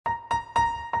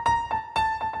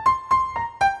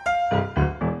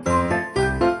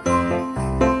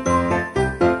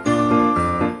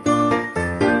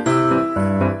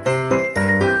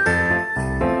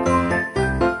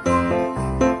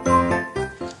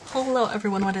Hello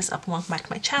everyone, what is up? Welcome back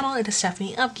to my channel. It is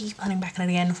Stephanie of Happy Planning back at it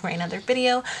again for another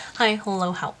video. Hi,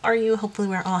 hello, how are you? Hopefully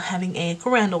we're all having a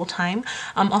grand old time.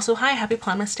 Also, hi, Happy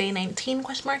Planmas Day 19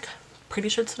 question mark. Pretty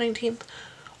sure it's the 19th.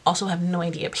 Also have no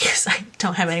idea because I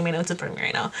don't have any of my notes in front of me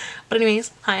right now. But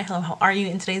anyways, hi, hello, how are you?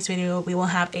 In today's video, we will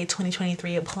have a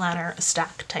 2023 planner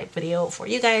stack type video for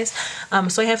you guys.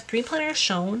 So I have 3 planners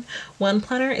shown. One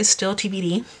planner is still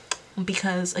TBD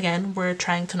because again, we're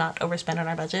trying to not overspend on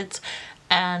our budgets.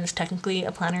 And technically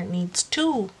a planner needs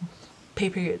 2 pay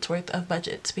periods worth of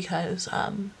budgets because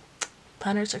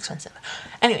planners are expensive.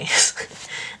 Anyways,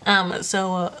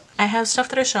 so I have stuff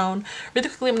that are shown. Really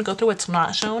quickly, I'm gonna go through what's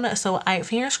not shown. So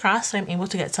fingers crossed I'm able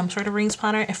to get some sort of rings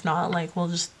planner. If not, like we'll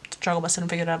just struggle bust it and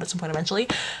figure it out at some point eventually.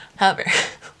 However,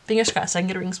 fingers crossed I can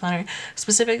get a rings planner.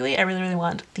 Specifically, I really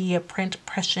want the Print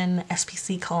Impression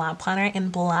SPC collab planner in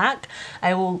black.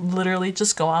 I will literally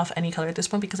just go off any color at this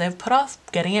point because I've put off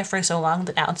getting it for so long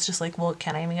that now it's just like, well,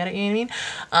 can I even get it? You know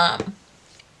what I mean?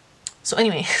 So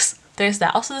anyways, there's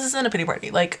that. Also, this isn't a pity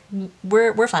party. Like,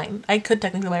 we're fine. I could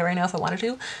technically buy it right now if I wanted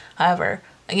to. However,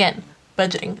 again,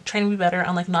 budgeting, trying to be better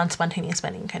on like non-spontaneous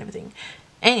spending kind of a thing.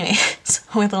 Anyways,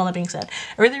 with all that being said,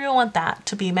 I really want that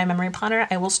to be my memory planner.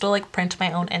 I will still like print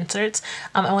my own inserts.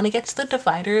 I want to get to the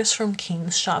dividers from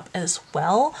King's shop as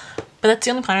well, but that's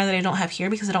the only planner that I don't have here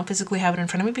because I don't physically have it in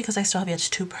front of me because I still have yet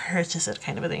to purchase it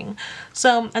kind of a thing.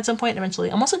 So at some point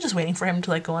eventually, I'm also just waiting for him to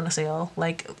like go on a sale.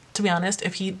 Like, to be honest,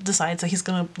 if he decides that he's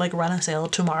gonna like run a sale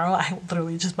tomorrow, I will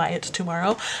literally just buy it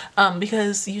tomorrow,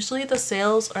 because usually the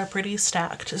sales are pretty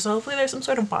stacked. So hopefully there's some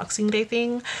sort of Boxing Day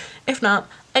thing. If not,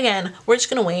 again, we're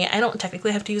just gonna wait. I don't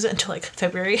technically have to use it until like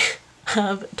February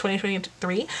of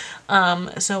 2023,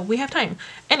 so we have time.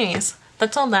 Anyways,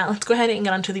 that's all that. Let's go ahead and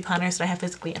get onto the planners that I have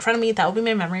physically in front of me. That will be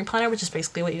my memory planner, which is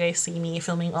basically what you guys see me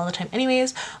filming all the time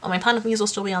anyways. All my plan with me's will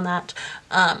still be on that.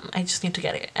 I just need to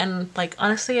get it. And like,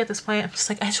 honestly, at this point, I'm just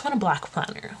like, I just want a black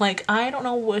planner. Like, I don't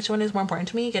know which one is more important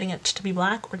to me, getting it to be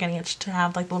black or getting it to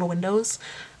have like little windows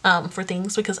for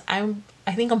things, because I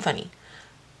think I'm funny.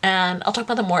 And I'll talk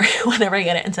about that more whenever I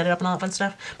get it and set it up and all that fun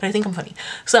stuff, but I think I'm funny.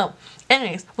 So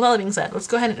anyways, with all that being said, let's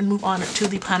go ahead and move on to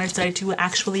the planners that I do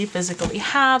actually physically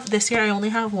have. This year I only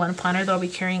have one planner that I'll be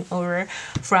carrying over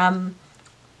from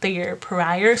the year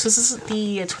prior. So this is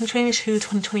the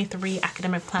 2022-2023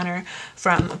 academic planner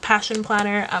from Passion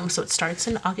Planner. So it starts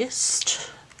in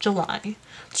July.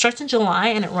 It starts in July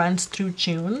and it runs through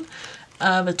June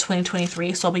of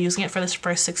 2023, so I'll be using it for this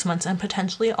first 6 months and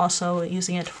potentially also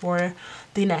using it for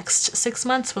the next 6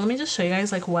 months. But let me just show you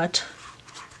guys like what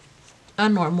a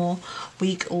normal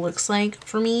week looks like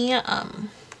for me.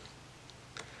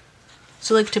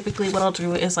 So like typically what I'll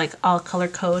do is like I'll color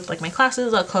code like my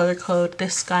classes, I'll color code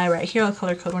this guy right here, I'll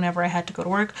color code whenever I had to go to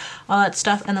work, all that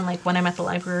stuff. And then like when I'm at the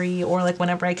library or like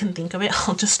whenever I can think of it,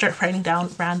 I'll just start writing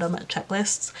down random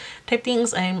checklists type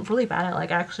things. I'm really bad at like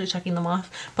actually checking them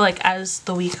off, but like as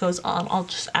the week goes on, I'll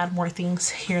just add more things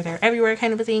here, there, everywhere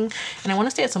kind of a thing. And I want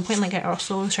to say at some point, like I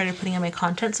also started putting in my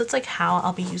content. So it's like how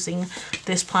I'll be using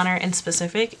this planner in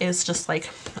specific is just like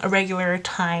a regular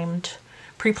timed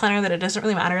pre-planner that it doesn't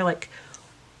really matter like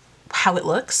how it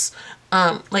looks.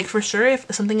 Like for sure if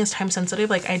something is time sensitive,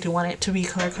 like I do want it to be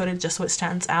color coded just so it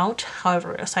stands out.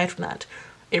 However, aside from that,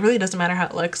 it really doesn't matter how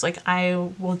it looks. Like I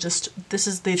will just, this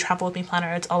is the travel with me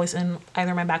planner. It's always in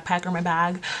either my backpack or my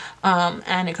bag,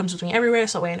 and it comes with me everywhere,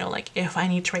 so that way I know like if I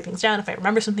need to write things down, if I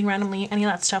remember something randomly, any of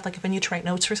that stuff. Like if I need to write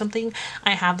notes for something,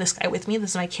 I have this guy with me.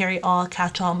 This is my carry-all,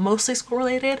 catch-all, mostly school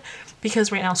related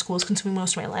because right now school is consuming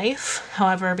most of my life.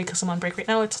 However, because I'm on break right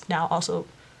now, it's now also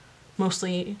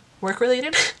mostly work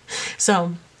related.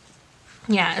 So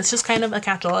yeah, it's just kind of a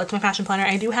catch-all. It's my passion planner.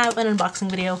 I do have an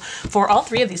unboxing video for all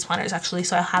 3 of these planners actually,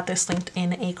 so I'll have this linked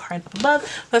in a card up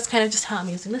above. That's kind of just how I'm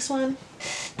using this one.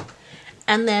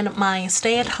 And then my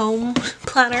stay-at-home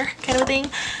planner kind of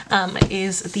thing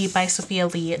is the by Sophia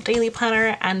Lee daily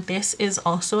planner, and this is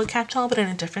also a catch-all but in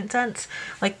a different sense.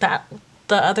 Like that,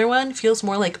 the other one feels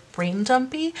more like brain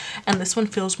dumpy and this one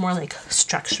feels more like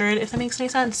structured, if that makes any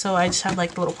sense. So I just have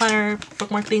like the little planner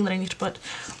bookmark thing that I need to put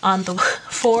on the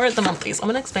for the monthlies. I'm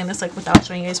gonna explain this like without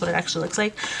showing you guys what it actually looks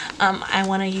like. I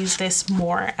want to use this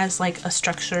more as like a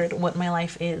structured what my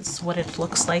life is, what it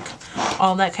looks like,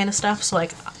 all that kind of stuff. So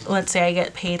like let's say I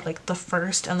get paid like the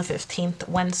 1st and the 15th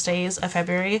Wednesdays of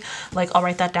February, like I'll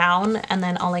write that down and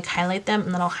then I'll like highlight them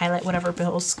and then I'll highlight whatever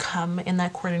bills come in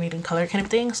that coordinating color kind of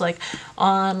thing. So like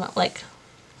on like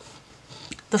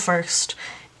the 1st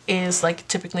is like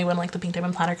typically when like the Pink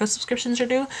Diamond Planner Code subscriptions are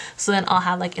due. So then I'll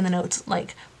have like in the notes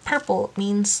like purple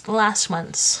means last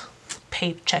month's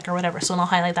paycheck or whatever. So then I'll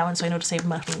highlight that one so I know to save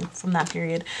money from that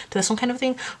period to this one kind of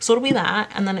thing. So it'll be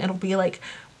that, and then it'll be like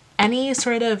any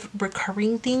sort of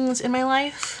recurring things in my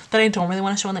life that I don't really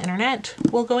want to show on the internet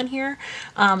will go in here.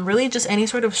 Really just any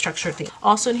sort of structured thing.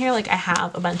 Also in here, like I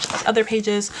have a bunch of other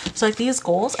pages. So like these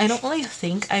goals, I don't really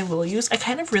think I will use. I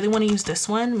kind of really want to use this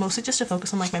one, mostly just to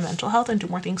focus on like my mental health and do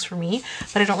more things for me.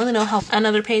 But I don't really know how.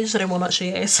 Another page that I will not show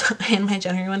you guys in my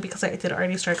January one, because I did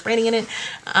already start writing in it,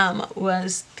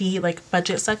 was the like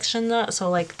budget section. So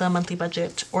like the monthly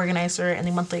budget organizer and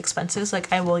the monthly expenses.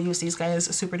 Like I will use these guys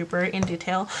super duper in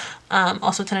detail.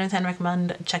 Also 10 out of 10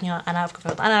 recommend checking out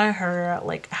Anna, her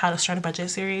like how to start a budget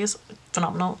series.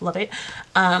 Phenomenal, love it.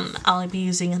 I'll be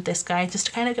using this guy just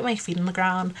to kind of get my feet on the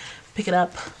ground, pick it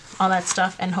up, all that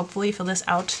stuff, and hopefully fill this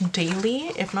out daily,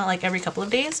 if not like every couple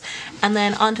of days. And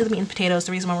then on to the meat and potatoes,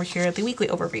 the reason why we're here, the weekly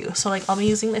overview. So like I'll be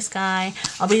using this guy,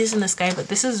 but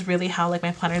this is really how like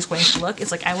my planner is going to look.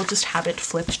 It's like I will just have it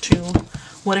flipped to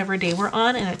whatever day we're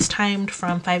on, and it's timed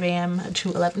from 5 a.m.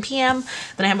 to 11 p.m.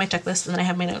 Then I have my checklist, and then I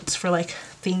have my notes for like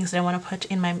things that I want to put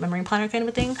in my memory planner kind of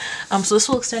a thing. So this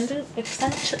will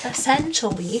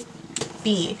essentially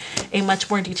be a much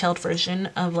more detailed version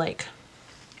of like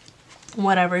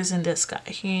whatever's in this guy,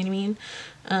 you know what I mean?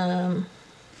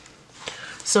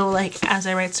 So like as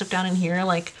I write stuff down in here,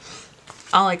 like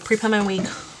I'll like pre-plan my week,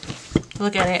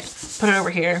 look at it, put it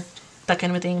over here, that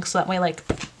kind of a thing, so that way like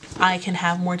I can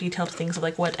have more detailed things of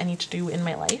like what I need to do in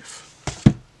my life.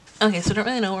 Okay, so I don't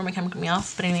really know where my camera cut me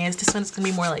off, but anyways, this one's gonna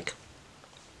be more like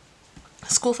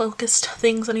school focused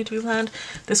things that need to be planned.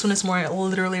 This one is more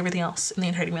literally everything else in the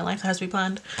entirety of my life that has to be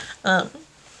planned.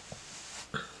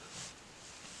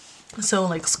 So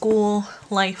like school,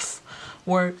 life,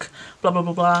 work, blah blah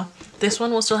blah blah. This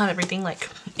one will still have everything like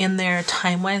in there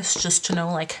time wise, just to know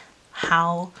like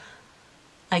how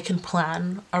I can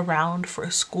plan around for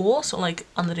school. So like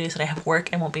on the days that I have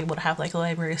work, I won't be able to have like a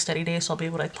library study day, so I'll be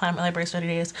able to like plan my library study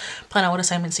days, plan out what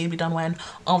assignments need to be done when,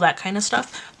 all that kind of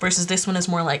stuff. Versus this one is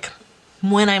more like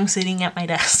when I'm sitting at my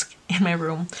desk in my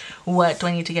room, what do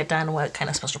I need to get done, what kind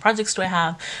of special projects do I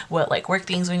have, what like work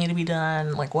things do I need to be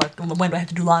done, like when do I have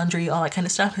to do laundry, all that kind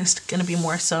of stuff is gonna be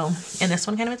more so in this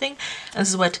one kind of a thing. And this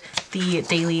is what the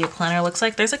daily planner looks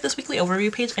like. There's like this weekly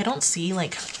overview page. I don't see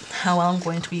like how well I'm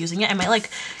going to be using it. I might like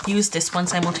use this one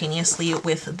simultaneously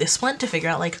with this one to figure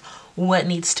out like what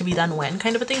needs to be done when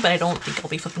kind of a thing, but I don't think I'll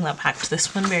be flipping that back to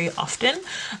this one very often.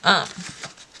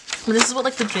 This is what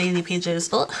like the daily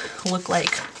pages look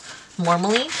like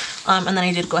normally, and then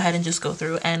I did go ahead and just go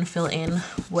through and fill in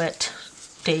what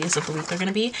days of the week they're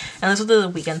gonna be, and this is what the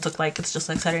weekends look like. It's just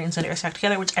like Saturday and Sunday are stacked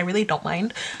together, which I really don't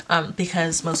mind,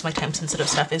 because most of my time sensitive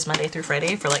stuff is Monday through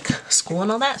Friday for like school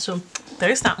and all that. So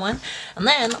there's that one. And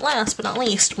then last but not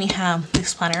least, we have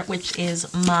this planner, which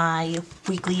is my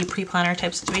weekly pre-planner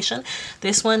type situation.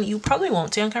 This one you probably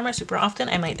won't see on camera super often.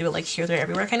 I might do it like here, there,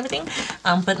 everywhere kind of a thing,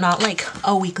 but not like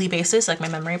a weekly basis like my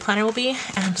memory planner will be.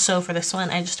 And so for this one,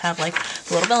 I just have like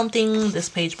the little vellum thing, this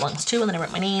page belongs to, and then I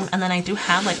wrote my name, and then I do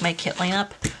have like my kit lineup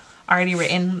already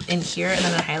written in here, and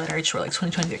then a highlighter I just wrote like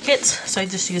 2023 kits. So I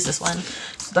just use this one,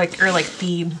 like, or like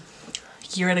the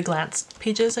year at a glance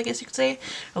pages, I guess you could say,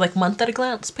 or like month at a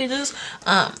glance pages,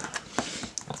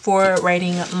 for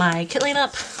writing my kit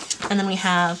lineup. And then we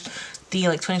have the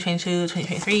like 2022,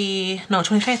 2023, no,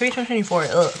 2023, 2024,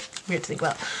 ugh, weird to think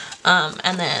about.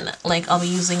 And then like I'll be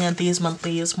using these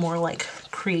monthlies more like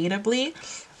creatively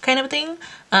kind of a thing.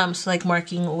 So like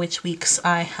marking which weeks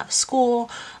I have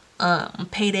school,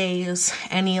 paydays,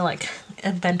 any like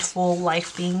eventful life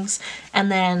things,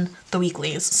 and then the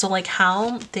weeklies. So like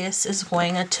how this is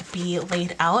going to be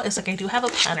laid out is like I do have a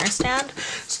planner stand,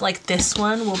 so like this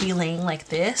one will be laying like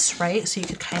this, right, so you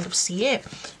could kind of see it.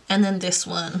 And then this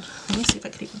one, let me see if I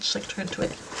could even just like turn to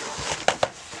it.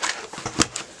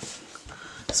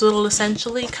 So it'll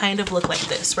essentially kind of look like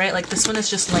this, right? Like this one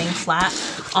is just laying flat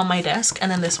on my desk,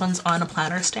 and then this one's on a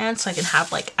planner stand, so I can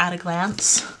have like at a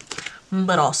glance,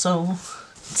 but also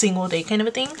single day kind of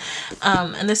a thing.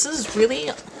 And this is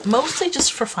really mostly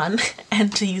just for fun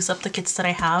and to use up the kits that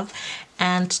I have,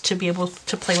 and to be able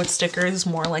to play with stickers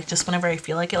more like just whenever I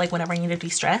feel like it, like whenever I need to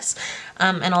de-stress,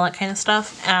 and all that kind of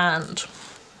stuff, and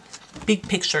big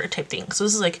picture type thing. So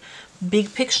this is like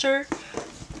big picture,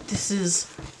 this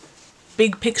is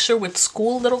big picture with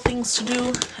school little things to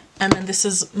do, and then this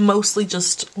is mostly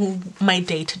just my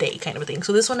day-to-day kind of a thing.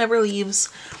 So this one never leaves,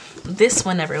 this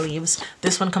one never leaves,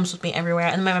 this one comes with me everywhere,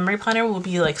 and my memory planner will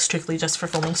be like strictly just for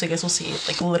filming, so you guys will see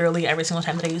like literally every single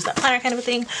time that I use that planner kind of a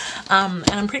thing. And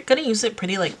I'm gonna use it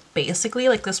pretty like basically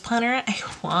like this planner. I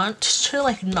want to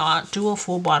like not do a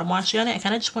full bottom washi on it. I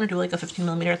kind of just want to do like a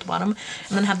 15mm at the bottom,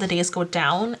 and then have the days go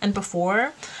down. And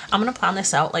before, I'm gonna plan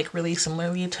this out like really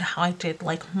similarly to how I did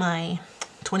like my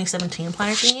 2017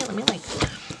 planner thingy. Let me like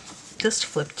just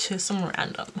flip to some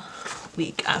random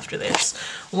week after this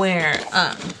where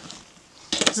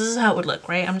this is how it would look,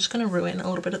 right? I'm just gonna ruin a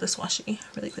little bit of this washi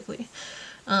really quickly.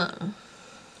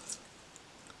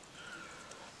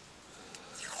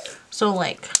 So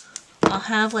like I'll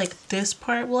have like this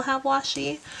part will have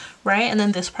washi, right? And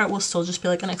then this part will still just be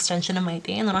like an extension of my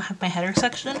day, and then I'll have my header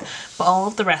section, but all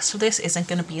of the rest of this isn't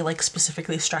going to be like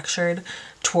specifically structured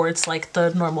towards like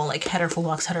the normal like header full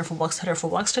box, header full box, header full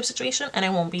box type situation. And I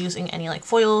won't be using any like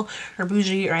foil or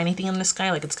bougie or anything in this guy.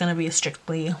 Like it's going to be a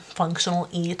strictly functional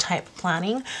type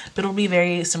planning, but it'll be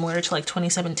very similar to like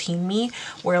 2017 me,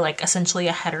 where like essentially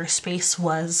a header space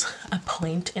was a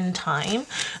point in time,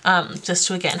 just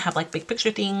to again have like big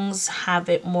picture things, have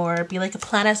it more be like a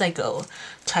plan as I go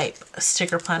type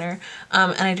sticker planner.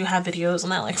 And I do have videos on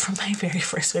that, like from my very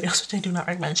first videos, which I do not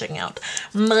recommend checking out.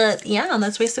 But yeah,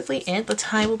 that's basically it. That's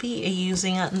how I will be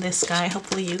using this guy.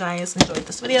 Hopefully you guys enjoyed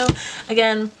this video.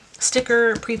 Again,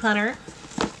 sticker pre-planner,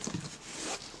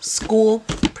 school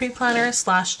pre-planner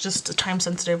slash just a time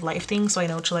sensitive life thing, so I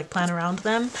know to like plan around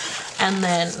them. And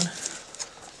then,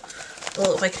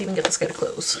 well, if I could even get this guy to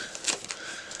close,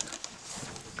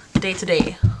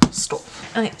 day-to-day store.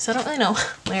 Okay, so I don't really know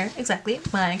where exactly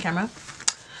my camera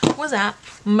was at,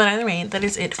 but either way, that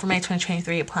is it for my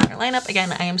 2023 planner lineup.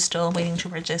 Again, I am still waiting to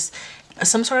purchase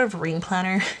some sort of ring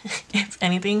planner. If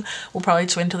anything, we'll probably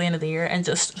just wait until the end of the year and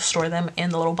just store them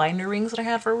in the little binder rings that I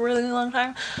had for a really long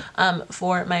time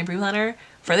for my pre-planner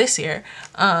for this year.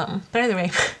 But either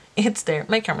way, it's there.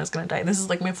 My camera's gonna die. This is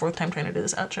like my 4th time trying to do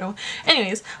this outro.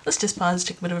 Anyways, let's just pause,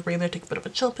 take a bit of a breather, take a bit of a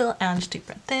chill pill, and deep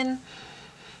breath in,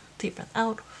 deep breath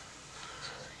out,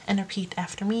 and repeat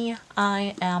after me.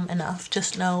 I am enough.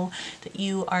 Just know that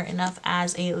you are enough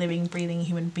as a living, breathing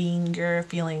human being. Your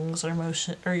feelings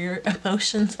or your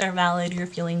emotions are valid. Your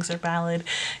feelings are valid.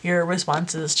 Your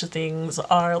responses to things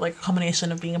are like a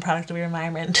combination of being a product of your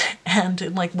environment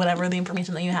and like whatever the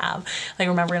information that you have. Like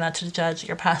remember not to judge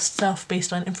your past self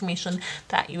based on information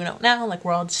that you know now. Like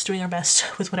we're all just doing our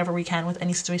best with whatever we can with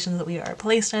any situations that we are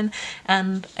placed in.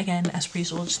 And again, as per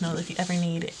usual, just know that if you ever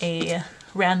need a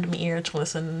random ear to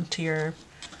listen to your,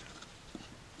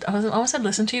 I almost said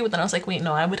listen to you, but then I was like, wait,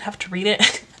 no, I would have to read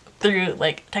it through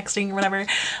like texting or whatever.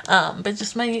 But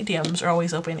just my DMs are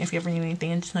always open if you ever need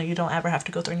anything, and just know you don't ever have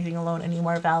to go through anything alone, and you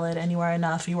are valid, and you are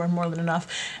enough, you are more than enough,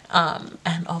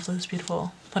 and all those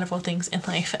beautiful, wonderful things in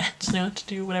life. And just know to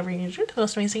do whatever you need to do to the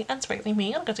most amazing and sparkling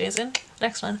me. I'll catch you guys in the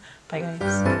next one. Bye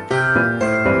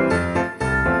guys.